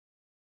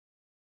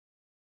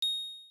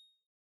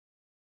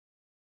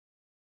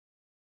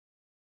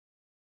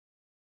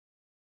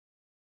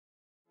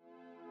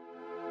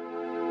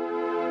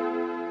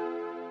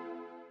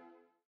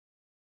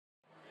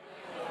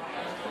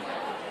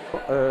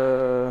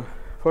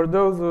For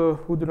those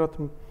who do not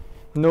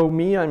know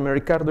me, I'm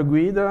Riccardo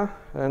Guida,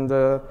 and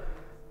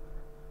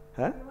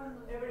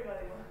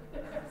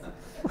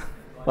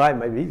well,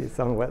 maybe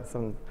somewhat.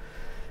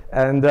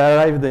 And I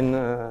arrived in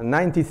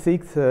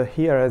 '96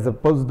 here as a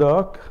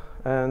postdoc,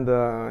 and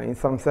in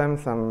some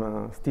sense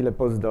I'm still a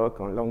postdoc,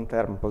 a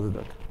long-term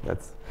postdoc.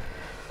 That's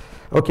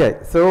okay.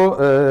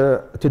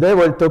 So today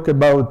we'll talk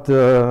about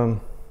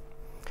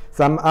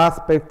some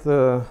aspects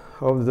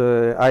of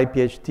the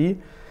IPhT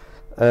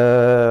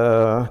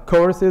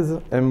courses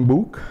and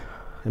books.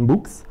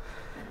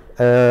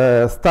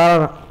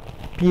 Star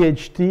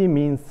PhT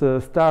means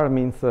star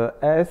means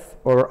S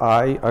or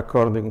I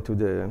according to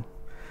the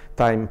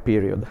time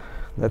period.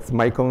 That's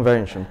my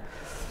convention.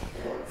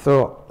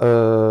 So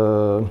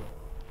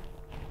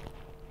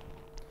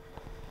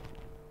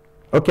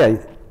okay,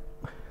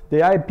 the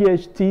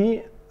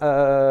IPhT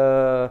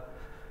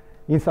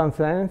in some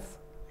sense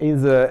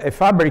is a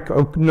fabric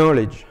of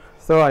knowledge.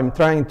 So I'm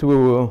trying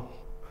to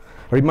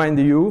remind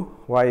you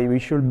why we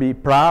should be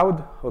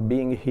proud of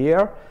being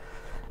here,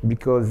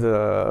 because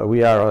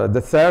we are at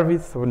the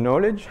service of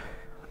knowledge,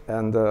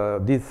 and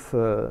this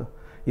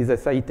is a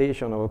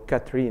citation of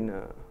Catherine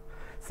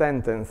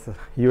sentence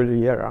you'll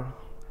hear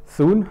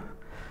soon.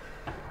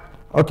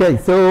 Okay,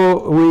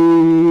 so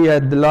we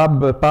at the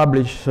lab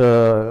publish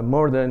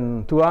more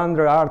than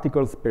 200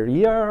 articles per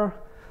year.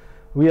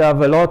 We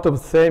have a lot of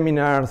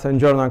seminars and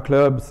journal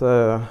clubs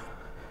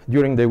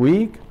during the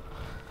week.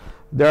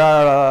 There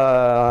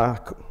are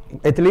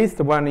at least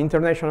one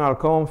international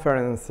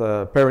conference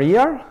per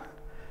year.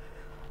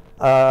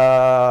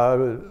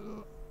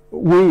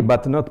 We,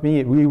 but not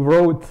me, we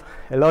wrote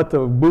a lot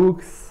of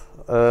books,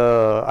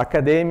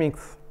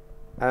 academics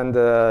and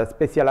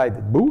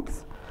specialized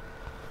books.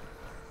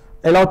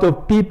 A lot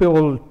of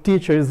people,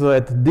 teachers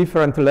at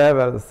different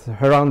levels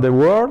around the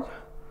world.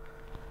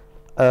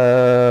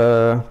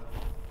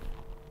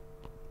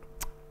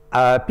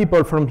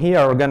 People from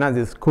here organize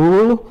a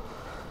school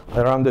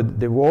around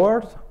the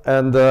world,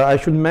 and I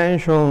should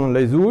mention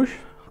Les Ouches.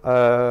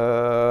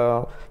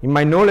 In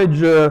my knowledge,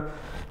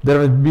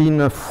 there have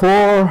been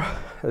 4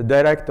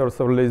 directors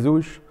of Les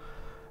Ouches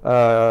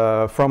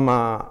from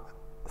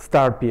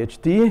Star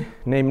PhT,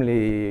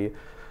 namely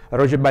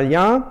Roger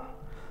Ballien,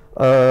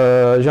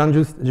 Jean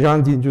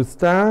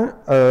Justin,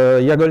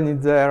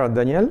 Yagolnitzer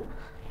Daniel,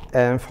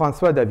 and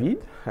François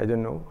David. I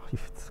don't know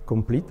if it's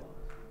complete.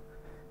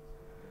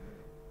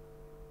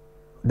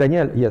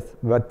 Daniel, yes,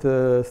 but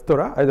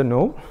Stora, I don't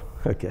know.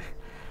 Okay.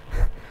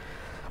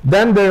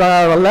 Then there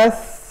are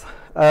less,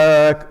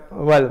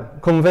 well,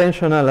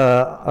 conventional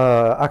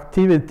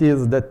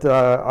activities that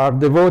are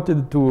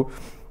devoted to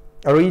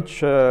reach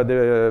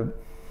the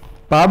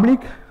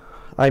public.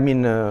 I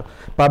mean,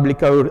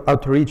 public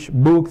outreach,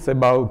 books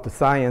about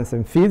science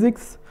and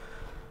physics,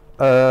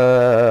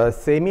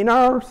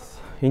 seminars,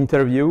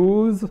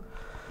 interviews.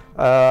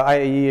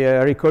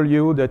 I recall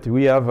you that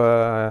we have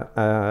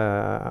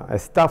a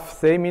staff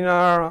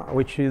seminar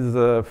which is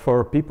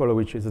for people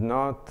which is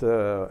not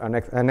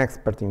an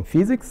expert in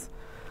physics,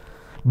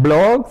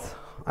 blogs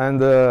and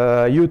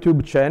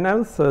YouTube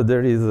channels.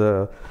 There is,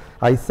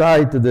 I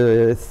cite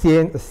the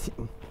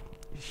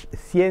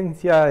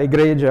Ciencia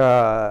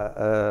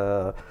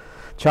Egregia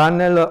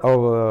channel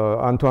of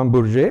Antoine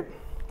Bourget,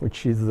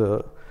 which is,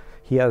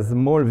 he has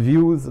more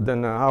views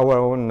than our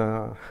own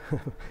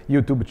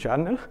YouTube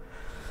channel.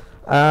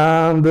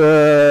 And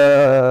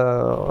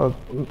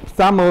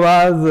some of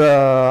us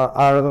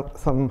are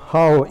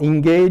somehow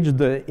engaged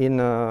in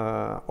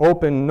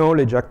open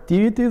knowledge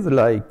activities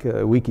like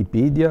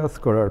Wikipedia,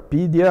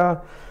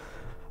 Scholarpedia,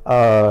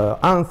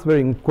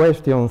 answering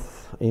questions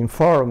in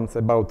forums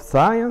about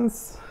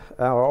science,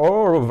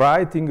 or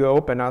writing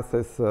open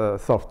access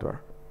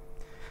software.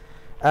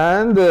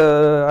 And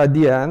at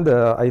the end,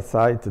 I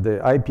cite the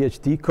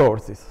IPhT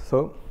courses.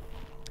 So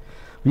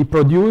we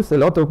produce a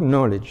lot of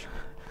knowledge.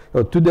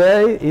 So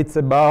today it's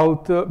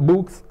about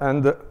books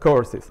and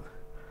courses.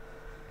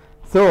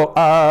 So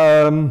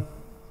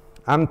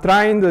I'm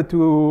trying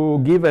to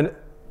give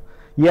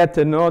yet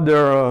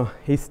another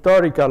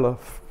historical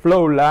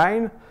flow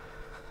line.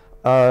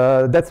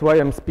 That's why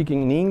I'm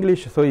speaking in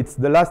English. So it's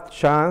the last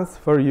chance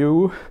for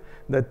you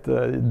that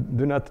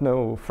do not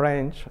know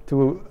French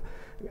to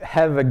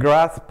have a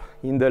grasp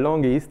in the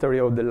long history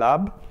of the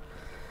lab.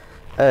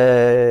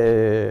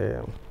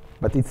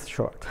 But it's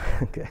short.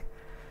 Okay.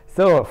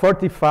 So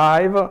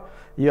 45,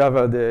 you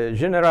have the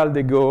General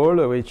de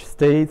Gaulle, which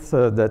states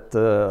that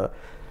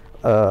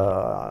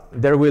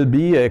there will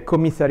be a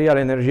Commissariat à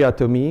l'énergie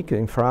atomique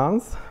in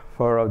France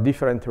for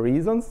different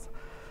reasons.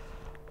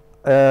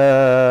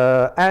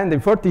 And in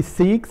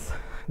 46,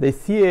 the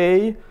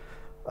CA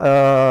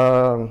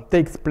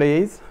takes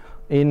place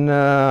in,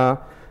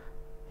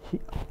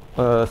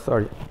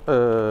 sorry,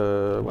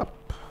 what?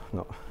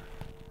 No.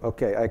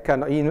 Okay, I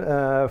can, in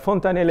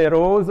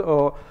Fontenay-les-Roses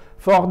or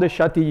Fort de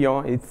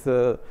Châtillon. It's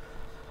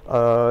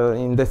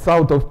in the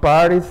south of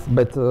Paris,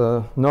 but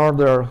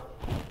northern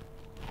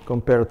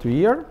compared to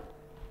here.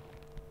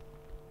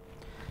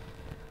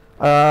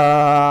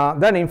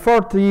 Then in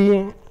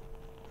 47,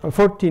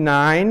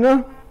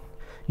 49,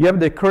 you have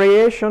the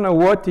creation of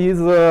what is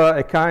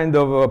a kind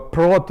of a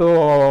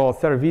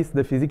proto-service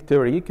de physique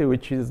théorique,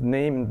 which is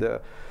named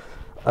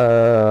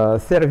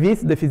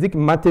Service de physique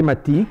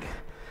mathématique,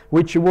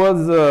 which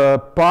was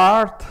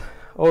part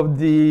of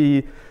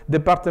the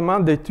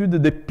Département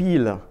d'études de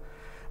piles.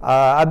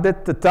 At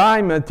that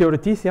time,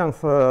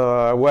 theoreticians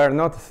were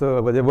not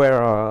so, they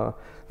were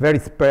very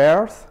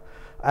sparse,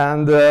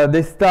 and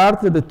they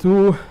started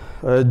to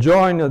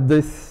join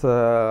this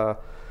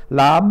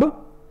lab,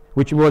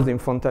 which was in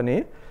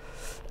Fontenay,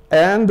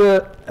 and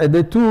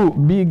the two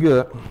big,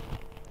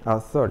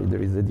 sorry,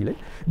 there is a delay.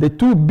 The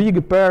two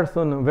big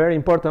person, very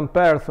important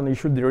person, you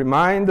should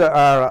remind,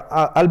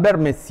 are Albert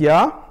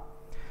Messier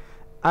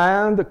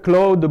and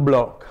Claude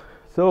Bloch.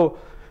 So,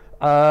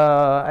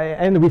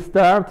 and we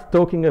start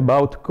talking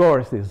about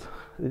courses.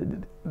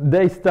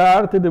 They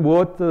started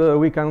what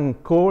we can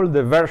call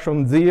the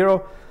version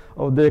 0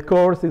 of the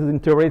courses in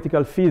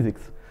theoretical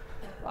physics.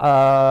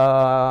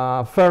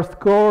 First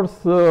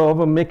course of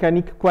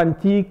mécanique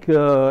quantique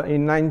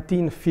in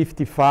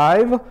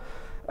 1955,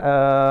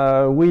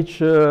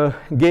 which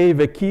gave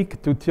a kick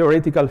to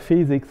theoretical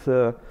physics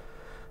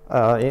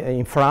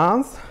in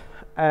France,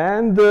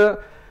 and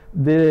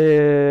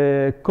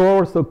the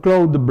course of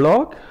Claude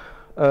Bloch,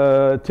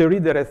 Théorie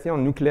des réactions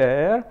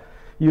nucléaires.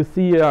 You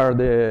see here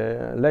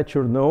the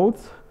lecture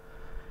notes.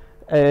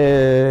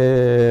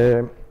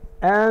 And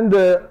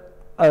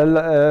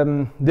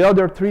the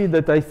other three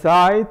that I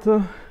cite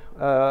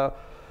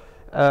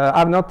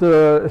are not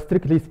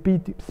strictly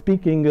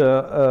speaking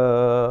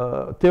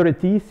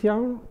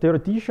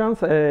theoreticians.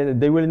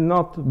 They will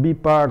not be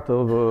part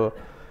of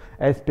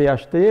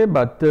SPHT,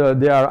 but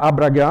they are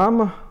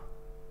Abraham,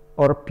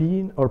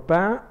 Orpin,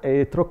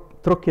 and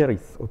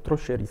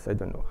Trocheris, I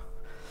don't know.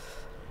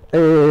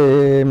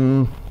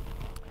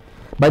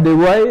 By the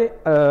way,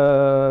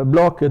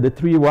 Bloch, the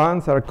three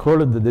ones are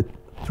called the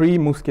Three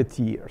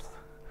Musketeers,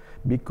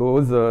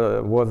 because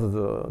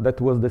that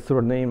was the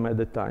surname at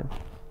the time.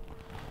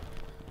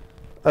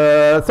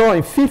 So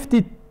in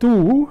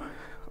 52,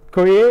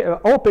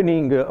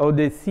 opening of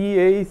the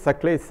CA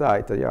Saclay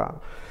site, yeah,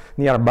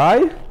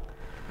 nearby,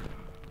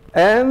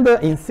 and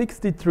in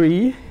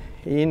 63,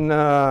 in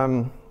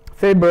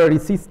February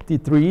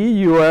 63,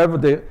 you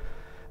have the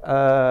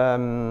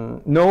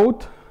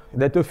note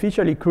that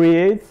officially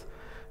creates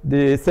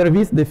the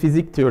Service de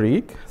physique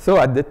théorique. So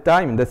at the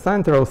time, the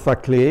center of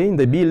Saclay, in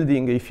the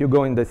building, if you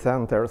go in the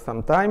center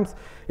sometimes,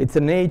 it's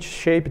an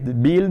H-shaped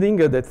building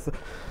that's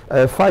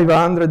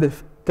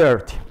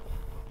 530.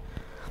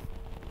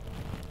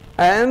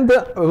 And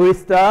we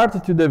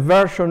start to the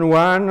version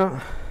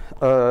 1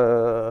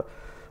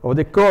 of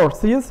the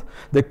courses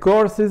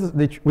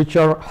which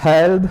are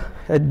held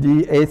at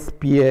the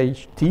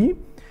SPHT.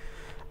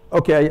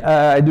 Okay,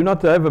 I do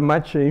not have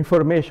much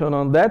information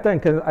on that. I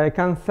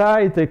can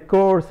cite a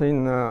course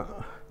in,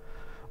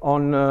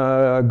 on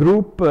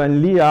group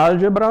and Lie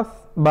algebras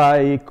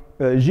by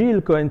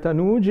Gilles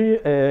Cohen-Tanucci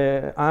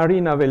and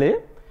Henri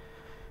Navelet,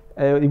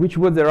 which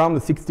was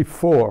around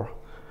 64.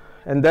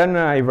 And then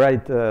I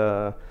write,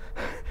 I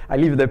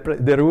leave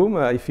the room.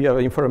 If you have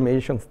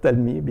information, tell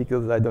me,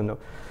 because I don't know.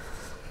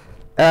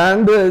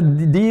 And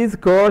these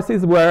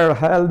courses were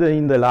held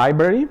in the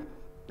library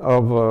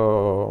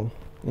of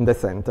in the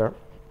center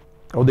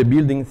of the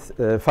buildings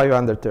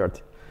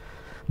 530.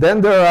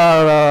 Then there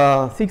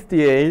are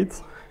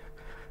 68.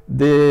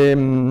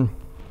 The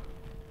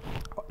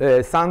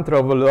Centre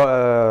of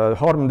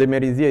Horme de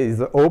Merisier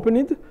is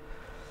opened,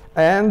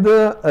 and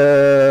the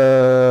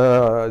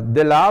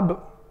lab,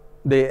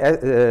 the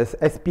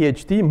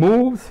SPHT,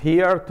 moves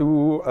here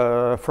to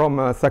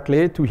from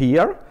Saclay to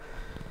here.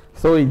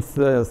 So it's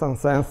in some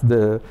sense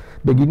the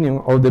beginning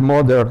of the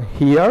modern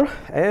here.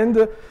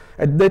 And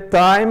at that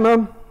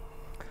time,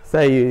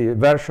 say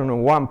version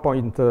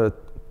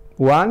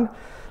 1.1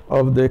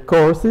 of the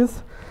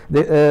courses,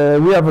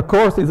 we have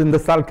courses in the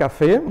salle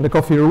café, the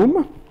coffee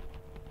room,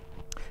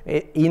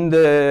 in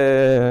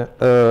the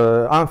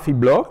amphi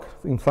block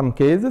in some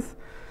cases,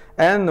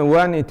 and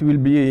when it will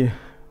be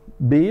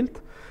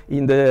built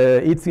in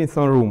the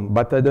Hutchinson room,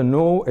 but I don't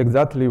know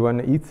exactly when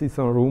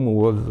Hutchinson room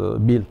was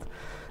built.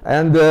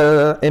 And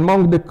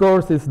among the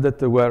courses that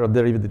were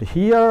derived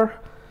here,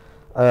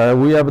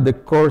 we have the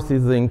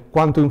courses in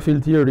quantum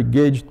field theory,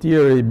 gauge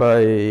theory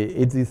by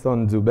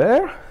Edison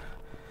Zuber.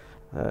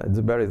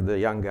 Zuber is the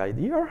young guy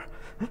here.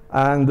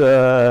 And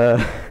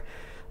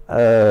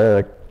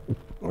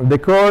the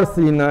course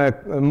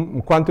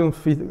in quantum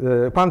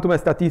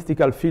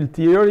statistical field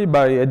theory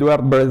by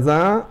Edouard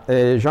Brezin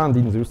and Jean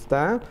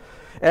Dinzustin,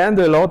 and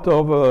a lot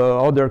of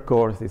other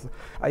courses.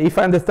 If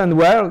I understand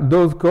well,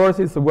 those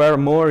courses were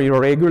more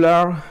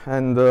irregular,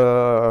 and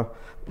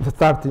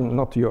starting,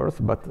 not yours,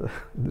 but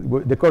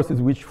the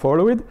courses which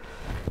followed.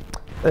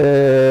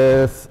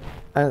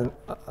 And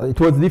it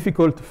was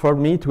difficult for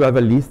me to have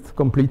a list,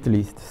 complete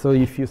list. So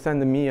if you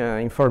send me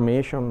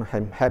information,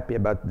 I'm happy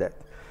about that.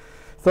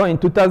 So in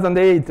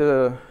 2008,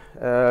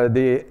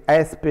 the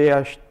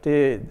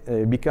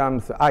SPHT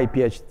becomes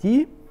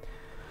IPHT.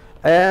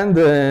 And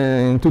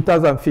in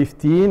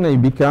 2015,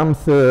 it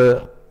becomes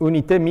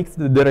Unité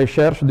Mixte de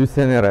Recherche du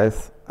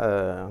CNRS.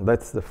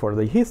 That's for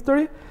the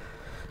history.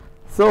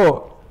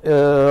 So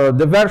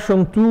the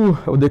version 2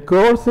 of the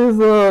courses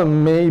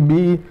may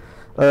be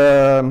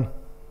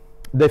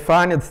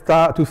defined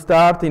to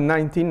start in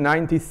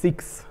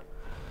 1996.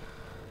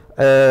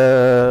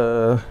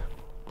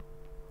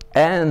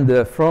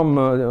 And from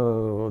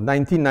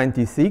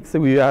 1996,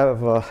 we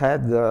have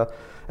had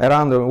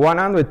around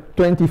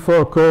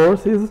 124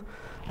 courses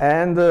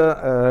and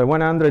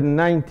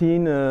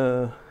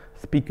 119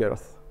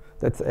 speakers.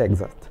 That's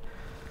exact.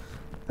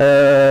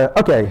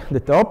 Okay, the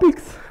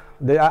topics.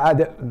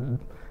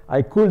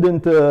 I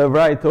couldn't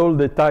write all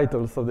the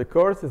titles of the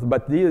courses,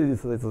 but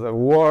this is a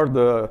word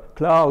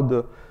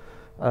cloud,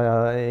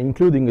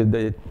 including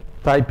the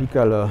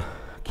typical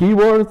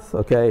keywords.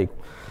 Okay,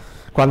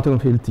 quantum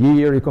field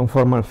theory,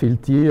 conformal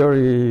field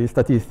theory,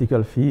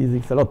 statistical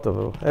physics, a lot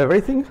of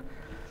everything.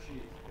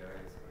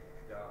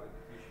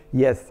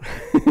 Yes.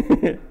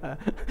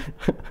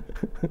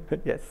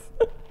 Yes.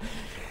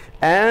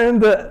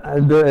 And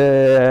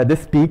the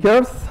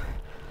speakers,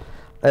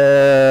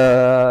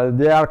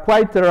 they are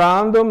quite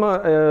random.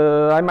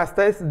 I must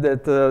say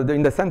that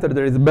in the center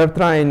there is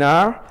Bertrand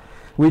Hénard,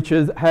 which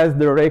has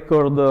the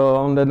record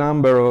on the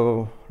number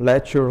of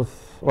lectures,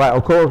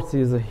 well,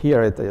 courses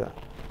here at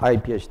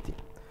IPhT.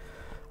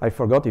 I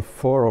forgot if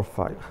 4 or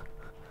 5.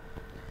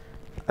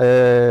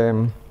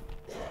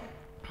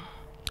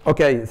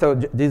 Okay, so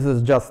this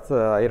is just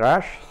a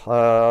rush.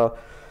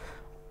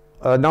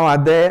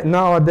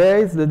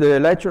 Nowadays, the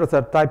lectures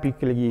are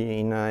typically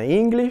in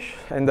English,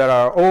 and they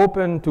are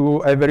open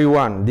to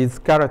everyone. This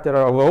character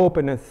of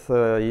openness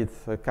is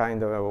a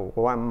kind of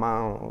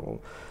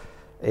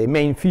a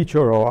main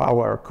feature of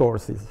our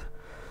courses.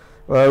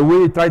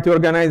 We try to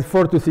organize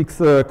 4 to 6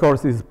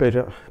 courses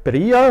per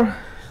year.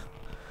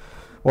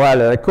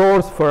 Well, a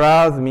course for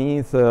us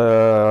means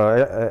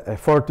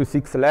 4 to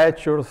 6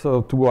 lectures,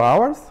 so 2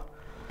 hours.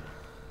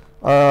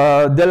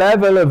 The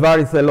level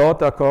varies a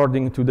lot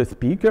according to the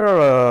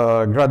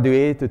speaker,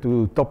 graduate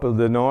to top of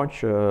the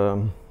notch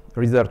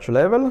research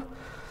level.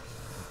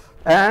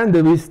 And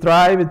we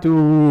strive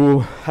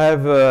to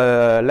have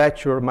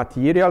lecture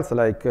materials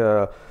like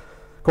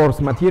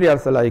course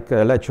materials like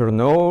lecture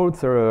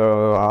notes,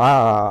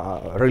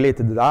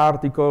 related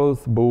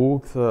articles,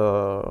 books.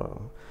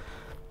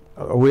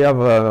 We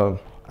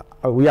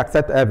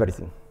accept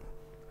everything.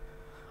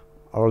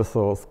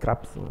 Also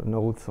scraps,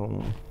 notes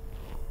on.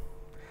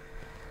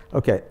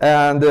 Okay,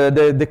 and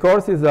the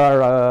courses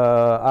are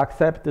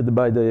accepted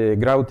by the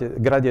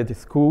graduate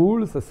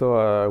schools,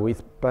 so we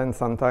spend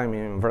some time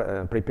in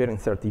preparing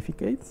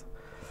certificates.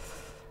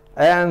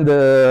 And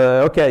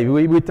okay,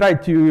 we try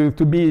to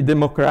be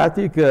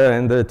democratic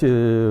and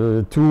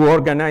to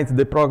organize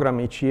the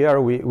program each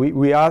year.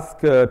 We ask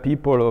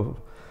people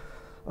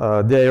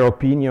their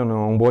opinion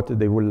on what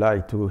they would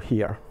like to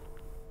hear.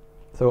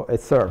 So a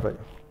survey.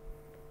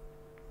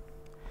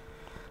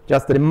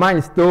 Just the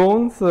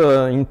milestones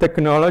in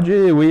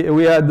technology.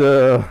 We had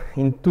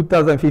in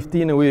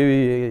 2015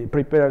 we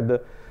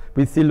prepared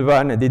with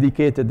Sylvain a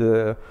dedicated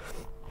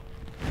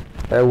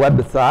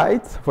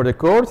website for the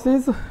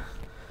courses.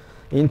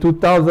 In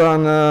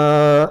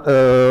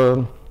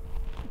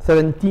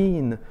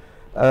 2017,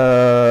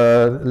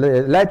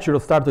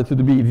 lectures started to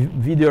be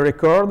video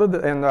recorded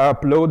and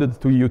uploaded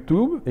to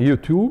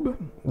YouTube,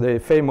 the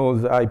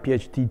famous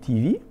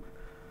IPhT-TV.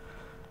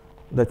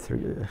 That's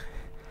really.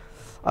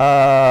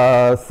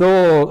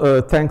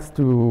 Thanks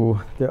to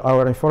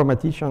our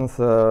informaticians,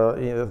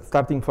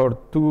 starting for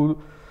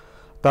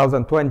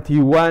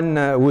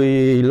 2021,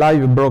 we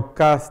live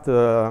broadcast.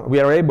 We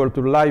are able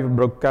to live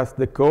broadcast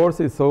the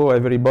courses, so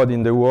everybody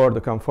in the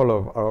world can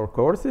follow our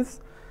courses.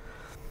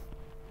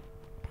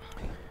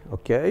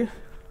 Okay.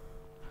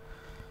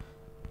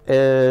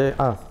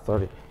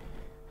 Sorry.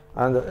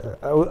 And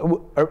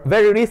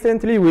very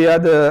recently, we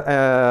had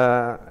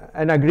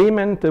an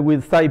agreement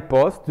with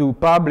SciPost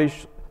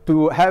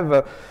to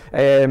have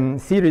a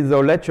series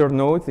of lecture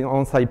notes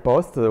on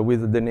SciPost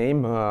with the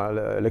name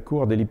Les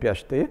cours de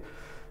l'IPhT.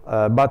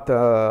 But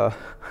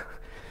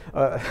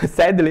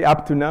sadly,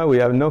 up to now, we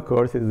have no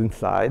courses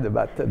inside,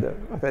 but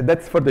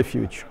that's for the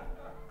future.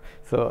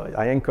 So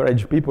I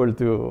encourage people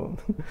to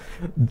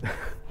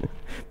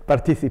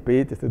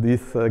participate to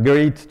this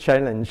great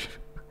challenge.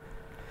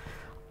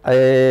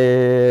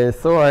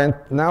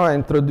 Now I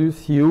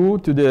introduce you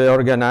to the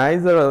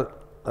organizer.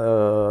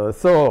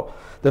 So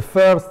the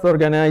first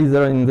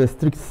organizer in the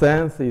strict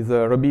sense is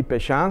Roby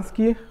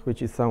Peshansky,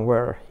 which is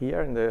somewhere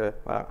here in the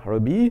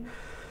Roby.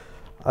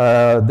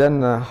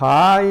 Then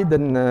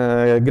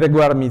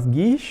Grégoire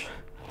Misguich,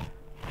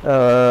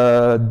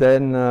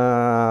 then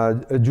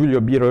Giulio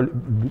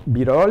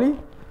Biroli,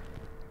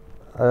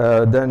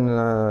 then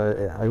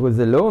I was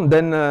alone,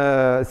 then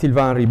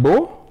Sylvain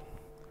Ribaud.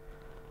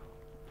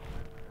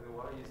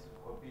 Why is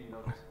Roby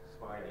not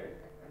smiling?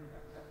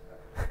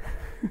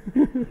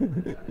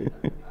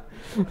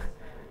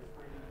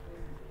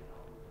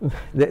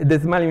 The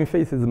smiling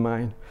face is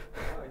mine.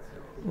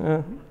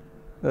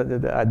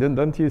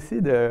 Don't you see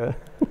the...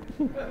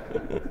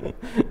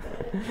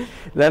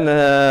 Then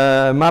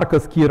Marco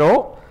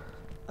Schiro.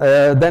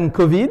 Then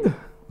COVID.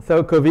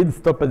 So COVID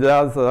stopped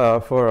us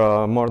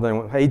for more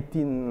than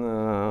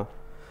 18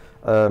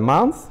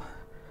 months.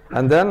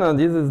 And then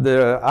this is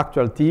the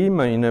actual team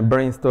in a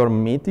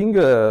brainstorm meeting.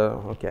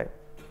 Okay.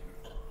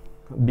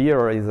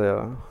 Beer is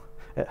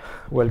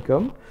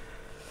welcome.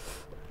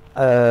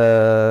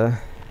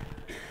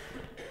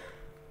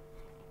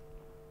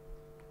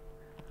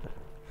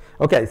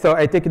 Okay, so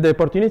I take the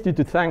opportunity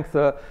to thank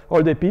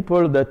all the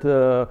people that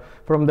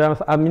from the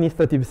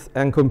administrative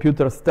and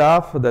computer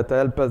staff that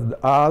helped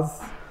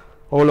us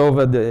all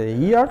over the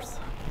years.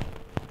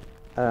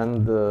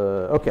 And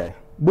okay,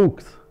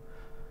 books.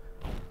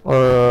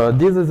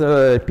 This is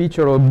a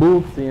picture of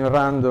books in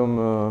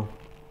random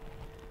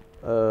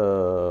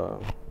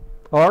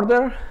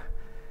order.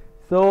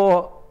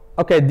 So,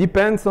 okay,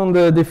 depends on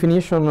the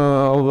definition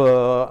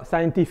of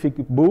scientific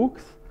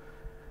books.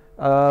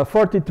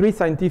 43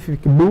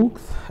 scientific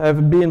books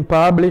have been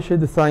published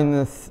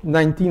since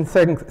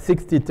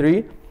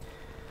 1963,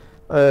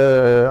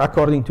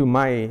 according to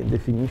my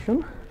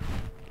definition.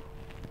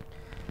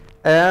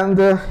 And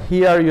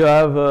here you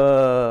have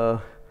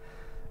a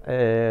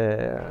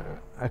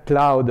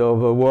cloud of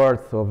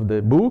words of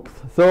the books.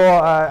 So,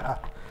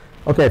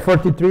 okay,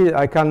 43,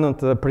 I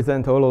cannot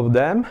present all of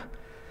them.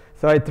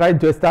 So I tried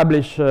to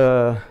establish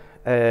a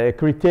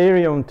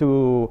criterion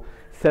to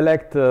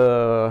select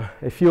a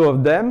few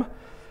of them,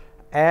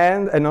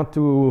 and not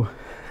to,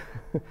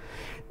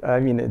 I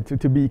mean,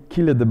 to be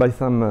killed by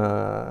some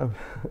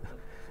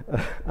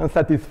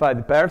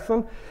unsatisfied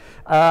person.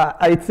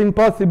 It's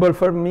impossible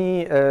for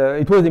me,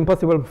 it was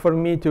impossible for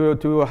me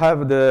to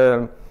have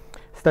the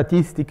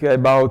statistic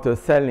about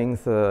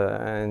sellings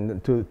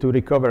and to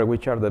recover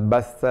which are the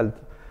best sold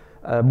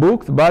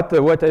books, but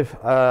what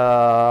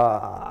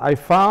I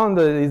found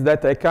is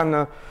that I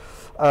can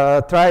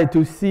try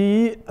to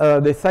see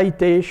the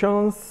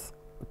citations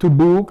to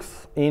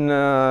books in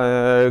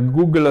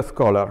Google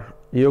Scholar.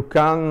 You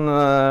can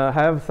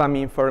have some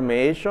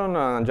information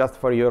just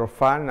for your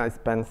fun. I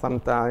spent some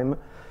time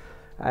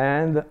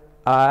and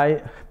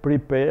I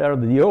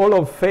prepared the Hall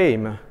of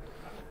Fame.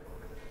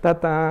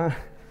 Ta-da!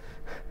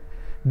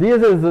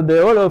 This is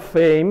the Hall of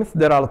Fame.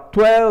 There are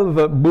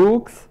 12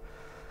 books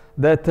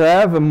that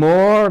have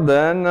more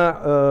than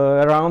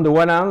around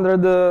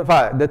 100,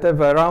 that have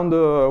around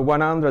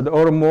 100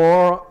 or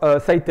more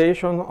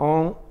citations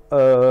on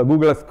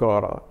Google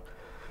Scholar.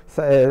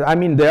 So, I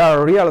mean, they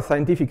are real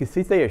scientific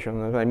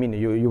citations. I mean,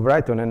 you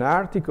write on an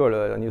article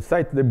and you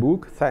cite the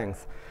book,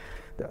 thanks.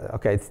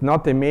 Okay, it's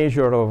not a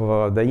measure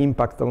of the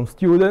impact on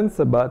students,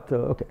 but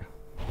okay,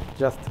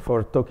 just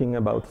for talking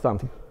about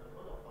something.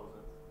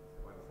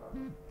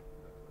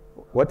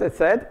 What I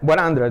said?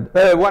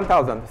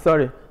 1,000,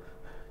 sorry.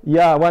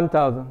 Yeah,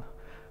 1,000.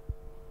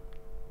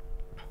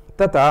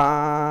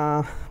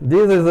 Ta-da!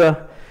 This is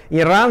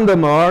in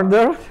random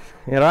order,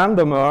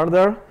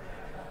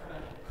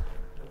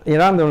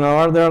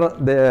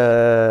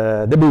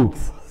 the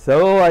books.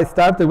 So I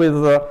started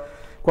with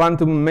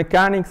Quantum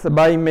Mechanics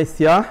by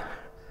Messier,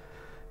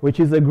 which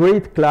is a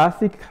great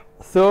classic.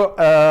 So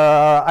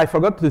I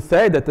forgot to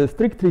say that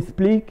strictly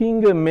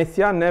speaking,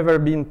 Messier never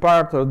been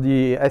part of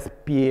the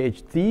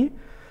PhT.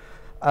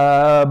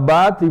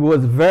 But he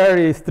was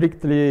very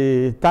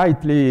strictly,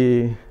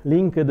 tightly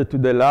linked to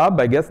the lab.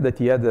 I guess that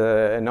he had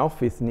an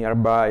office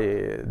nearby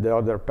the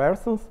other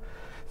persons.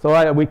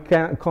 So we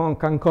can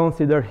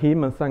consider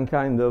him as some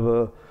kind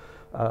of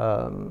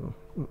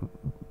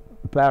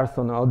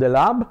person of the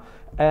lab.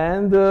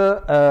 And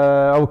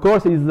of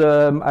course, he's,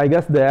 I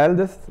guess, the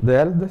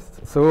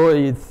eldest. So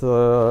it's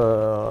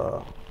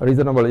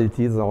reasonable it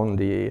is on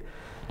the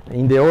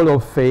in the Hall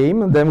of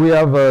Fame. Then we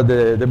have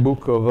the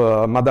book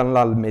of Madan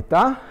Lal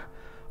Mehta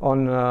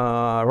on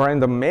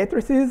random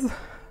matrices.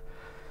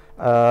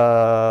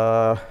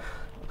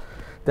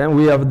 Then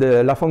we have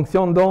the La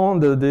Fonction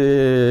d'onde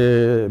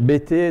de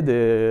BT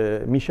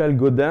de Michel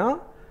Gaudin,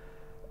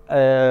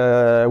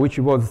 which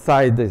was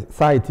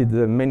cited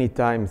many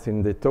times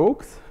in the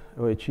talks,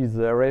 which is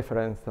a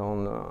reference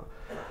on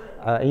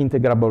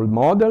integrable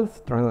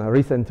models,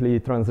 recently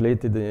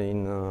translated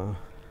in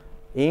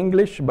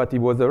English, but it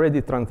was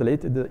already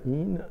translated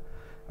in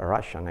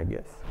Russian, I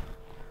guess.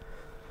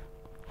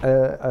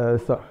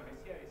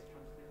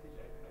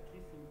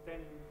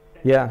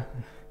 Yeah.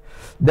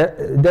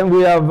 Then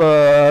we have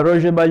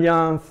Roger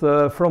Balian's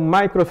From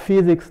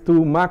Microphysics to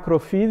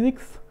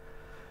Macrophysics,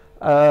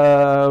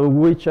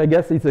 which I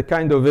guess is a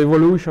kind of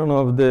evolution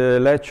of the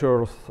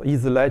lectures,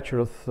 his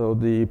lectures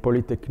of the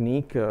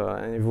Polytechnique,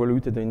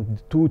 evolved in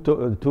two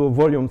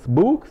volumes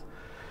books.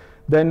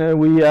 Then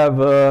we have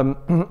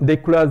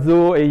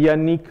Descloiseau and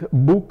Yannick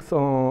book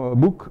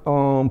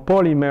on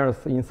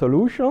polymers in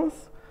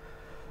solutions,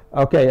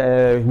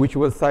 okay, which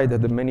was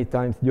cited many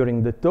times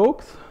during the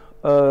talks.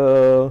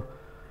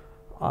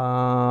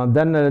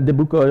 Then the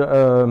book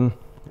of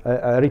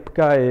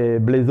Ripka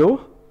and Blaiseau,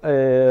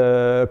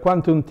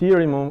 Quantum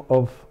Theorem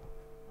of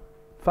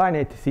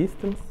Finite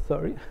Systems,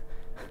 sorry.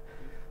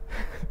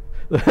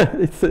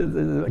 It's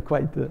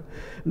quite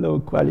low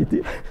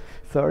quality,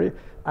 sorry.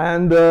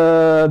 And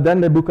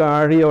then the book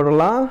Henri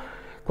Orlin,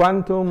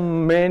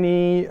 Quantum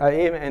Many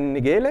and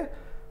Nagele,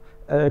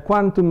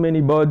 Quantum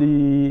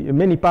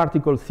Many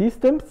Particle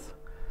Systems.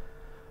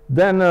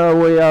 Then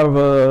we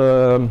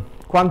have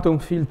Quantum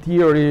Field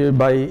Theory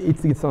by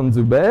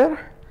Itzigson-Zuber.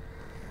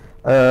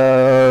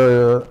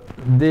 The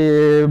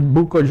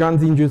book of Jean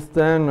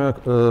Zinjusten,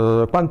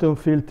 Quantum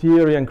Field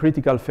Theory and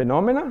Critical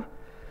Phenomena.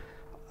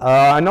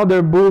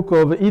 Another book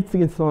of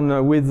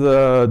Itzigson with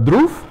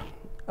Druff,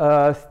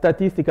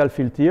 Statistical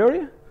Field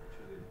Theory.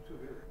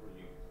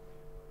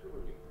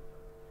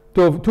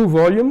 Two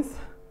volumes.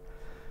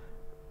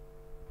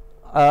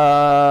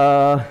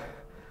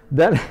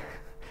 Then,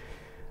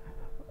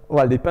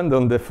 well, depend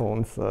on the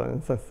fonts.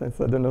 In some sense,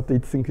 I do not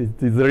think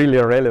it is really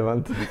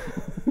relevant.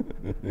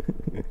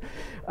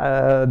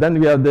 Then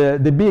we have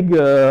the big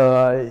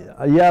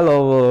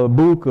yellow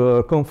book,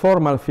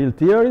 Conformal Field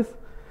Theories.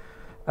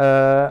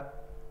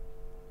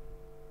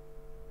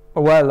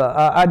 Well,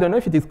 I don't know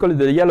if it is called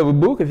the yellow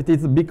book, if it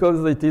is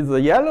because it is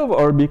yellow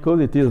or because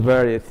it is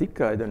very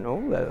thick, I don't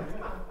know.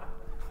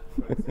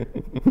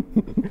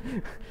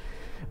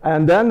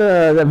 And then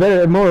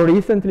more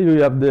recently we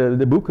have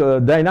the book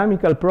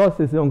Dynamical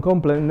Processes on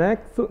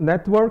Complex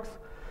Networks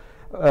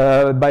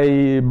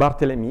by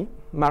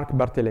Marc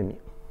Barthélemy.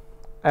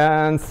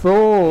 And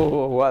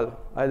so, well,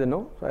 I don't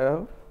know,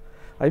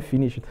 I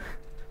finished.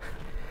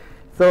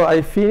 So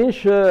I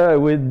finish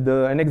with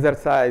an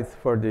exercise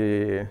for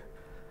the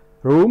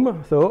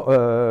room.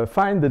 So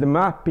find the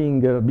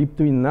mapping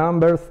between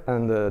numbers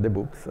and the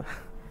books.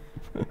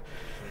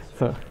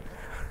 So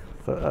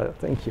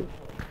thank you.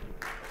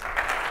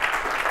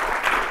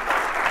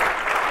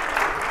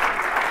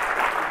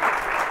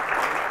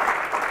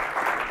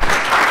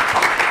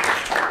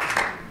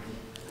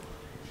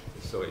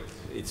 So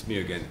it's me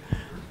again.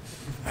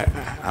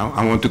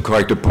 I want to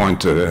correct a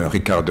point,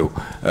 Riccardo.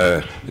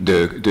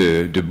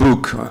 The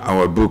book,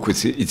 our book with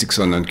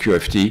Itzigson and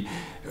QFT,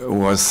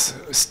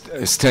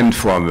 stemmed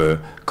from a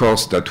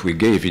course that we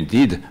gave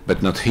indeed,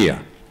 but not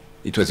here.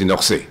 It was in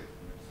Orsay.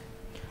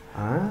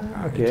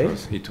 Ah, okay.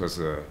 It was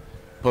a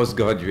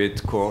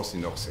postgraduate course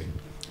in Orsay.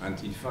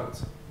 And in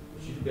fact,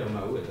 Gilbert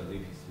Mahou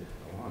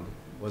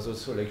was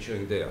also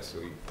lecturing there, so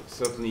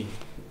certainly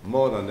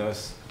more than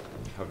us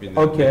have been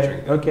lecturing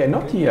there. Okay,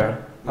 not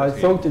here. I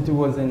thought it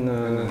was in...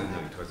 No,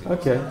 it was in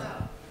okay.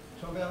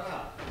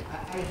 Jean-Bernard,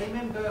 I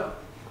remember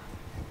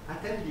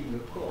attending a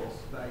course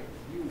by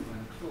you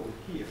and Claude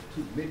here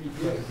too, maybe it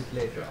was a bit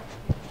later.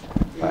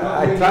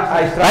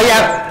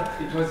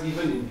 It was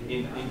given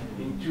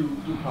in two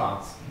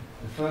parts.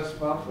 The first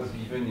part was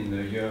given in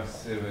the year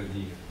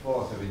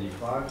 74,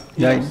 75.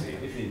 Yeah.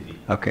 Definitely.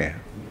 Okay.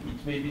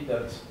 It may be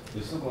that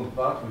the second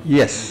part was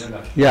Yes. given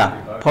after Yeah,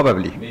 75.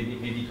 probably. Maybe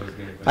it was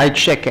given. I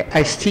check.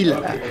 I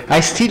still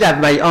have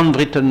my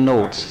handwritten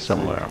notes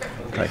somewhere.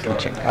 I can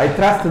check. I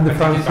trusted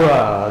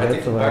Francois. I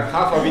That's think why.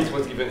 half of it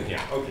was given here.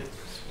 Okay.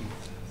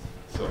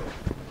 So.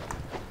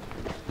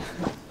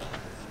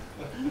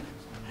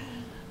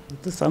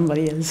 To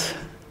somebody else.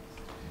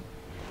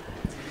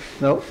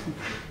 No.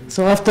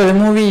 So after the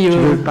movie,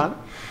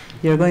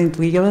 you're going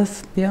to give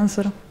us the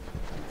answer?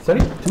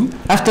 Sorry?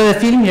 After the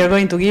film, you're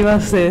going to give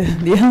us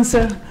the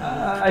answer?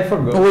 I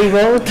forgot. We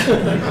vote?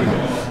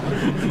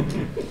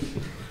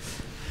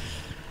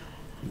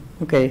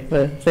 Okay,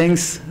 well,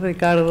 thanks,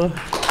 Riccardo.